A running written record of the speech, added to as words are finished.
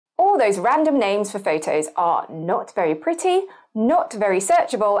those random names for photos are not very pretty, not very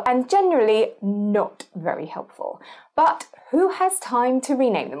searchable, and generally not very helpful. But who has time to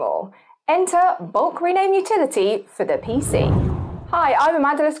rename them all? Enter bulk rename utility for the PC. Hi, I'm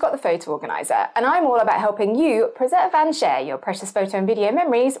Amanda Littlecott, the photo organizer, and I'm all about helping you preserve and share your precious photo and video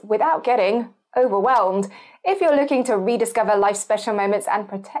memories without getting overwhelmed. If you're looking to rediscover life's special moments and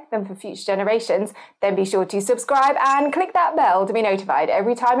protect them for future generations, then be sure to subscribe and click that bell to be notified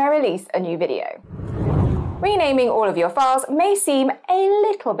every time I release a new video. Renaming all of your files may seem a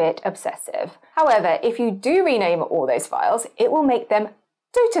little bit obsessive. However, if you do rename all those files, it will make them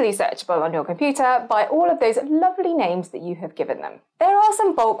totally searchable on your computer by all of those lovely names that you have given them. There are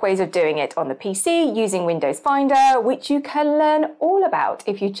some bulk ways of doing it on the PC using Windows Finder, which you can learn all about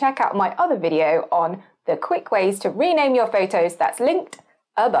if you check out my other video on the quick ways to rename your photos that's linked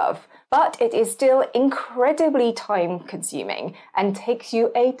above. But it is still incredibly time consuming and takes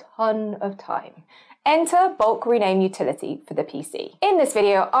you a ton of time. Enter bulk rename utility for the PC. In this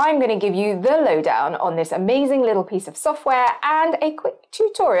video, I'm going to give you the lowdown on this amazing little piece of software and a quick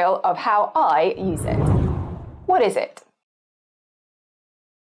tutorial of how I use it. What is it?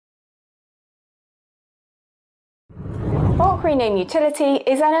 Bulk rename utility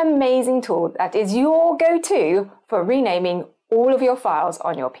is an amazing tool that is your go-to for renaming all of your files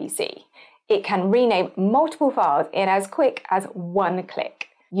on your PC. It can rename multiple files in as quick as one click,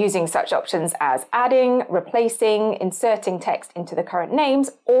 using such options as adding, replacing, inserting text into the current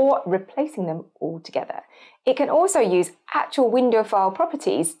names, or replacing them altogether. It can also use actual window file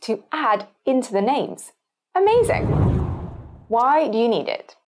properties to add into the names. Amazing! Why do you need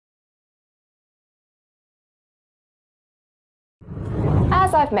it?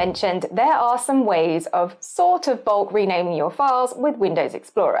 As I've mentioned, there are some ways of sort of bulk renaming your files with Windows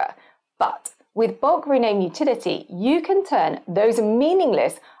Explorer, but with bulk rename utility, you can turn those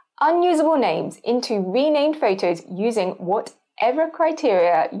meaningless, unusable names into renamed photos using whatever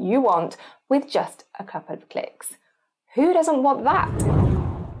criteria you want with just a couple of clicks. Who doesn't want that?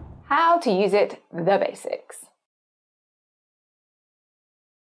 How to use it, the basics.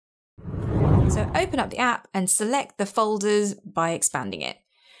 So open up the app and select the folders by expanding it.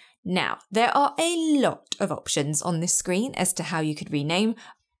 Now, there are a lot of options on this screen as to how you could rename,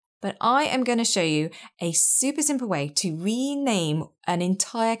 but I am going to show you a super simple way to rename an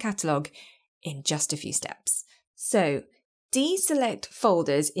entire catalogue in just a few steps. So deselect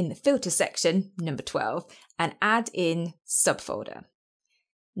folders in the filter section, number 12, and add in subfolder.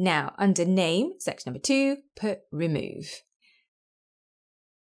 Now under name, section number 2, put remove.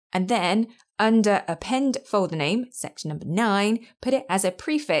 And then under append folder name, section number 9, put it as a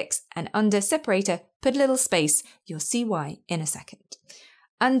prefix, and under separator, put a little space. You'll see why in a second.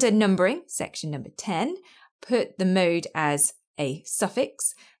 Under numbering, section number 10, put the mode as a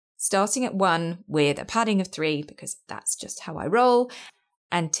suffix, starting at 1 with a padding of 3, because that's just how I roll,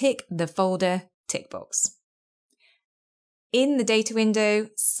 and tick the folder tick box. In the data window,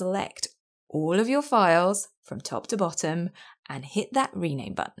 select all of your files from top to bottom and hit that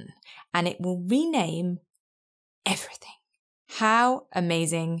rename button, and it will rename everything. How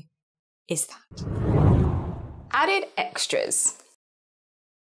amazing is that? Added extras.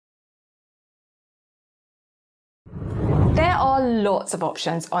 There are lots of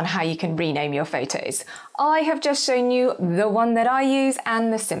options on how you can rename your photos. I have just shown you the one that I use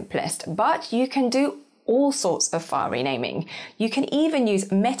and the simplest, but you can do all sorts of file renaming. You can even use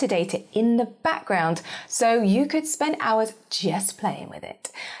metadata in the background, so you could spend hours just playing with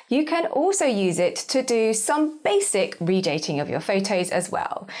it. You can also use it to do some basic redating of your photos as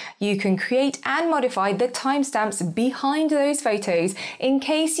well. You can create and modify the timestamps behind those photos in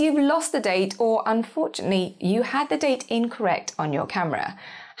case you've lost the date or unfortunately you had the date incorrect on your camera.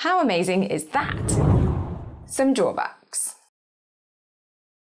 How amazing is that? Some drawbacks.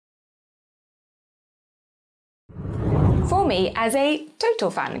 For me, as a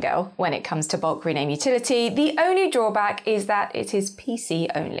total fangirl when it comes to bulk rename utility, the only drawback is that it is PC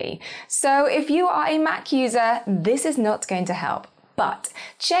only. So if you are a Mac user, this is not going to help. But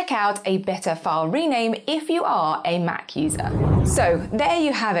check out a better file rename if you are a Mac user. So there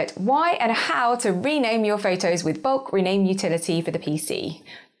you have it, why and how to rename your photos with bulk rename utility for the PC.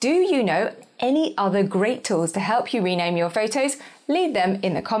 Do you know any other great tools to help you rename your photos? Leave them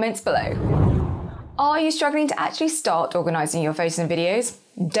in the comments below. Are you struggling to actually start organising your photos and videos?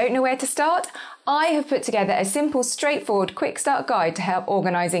 Don't know where to start? I have put together a simple, straightforward, quick start guide to help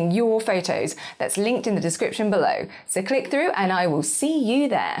organising your photos that's linked in the description below. So click through and I will see you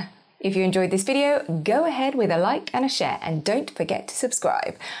there. If you enjoyed this video, go ahead with a like and a share and don't forget to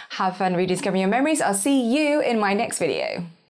subscribe. Have fun rediscovering your memories. I'll see you in my next video.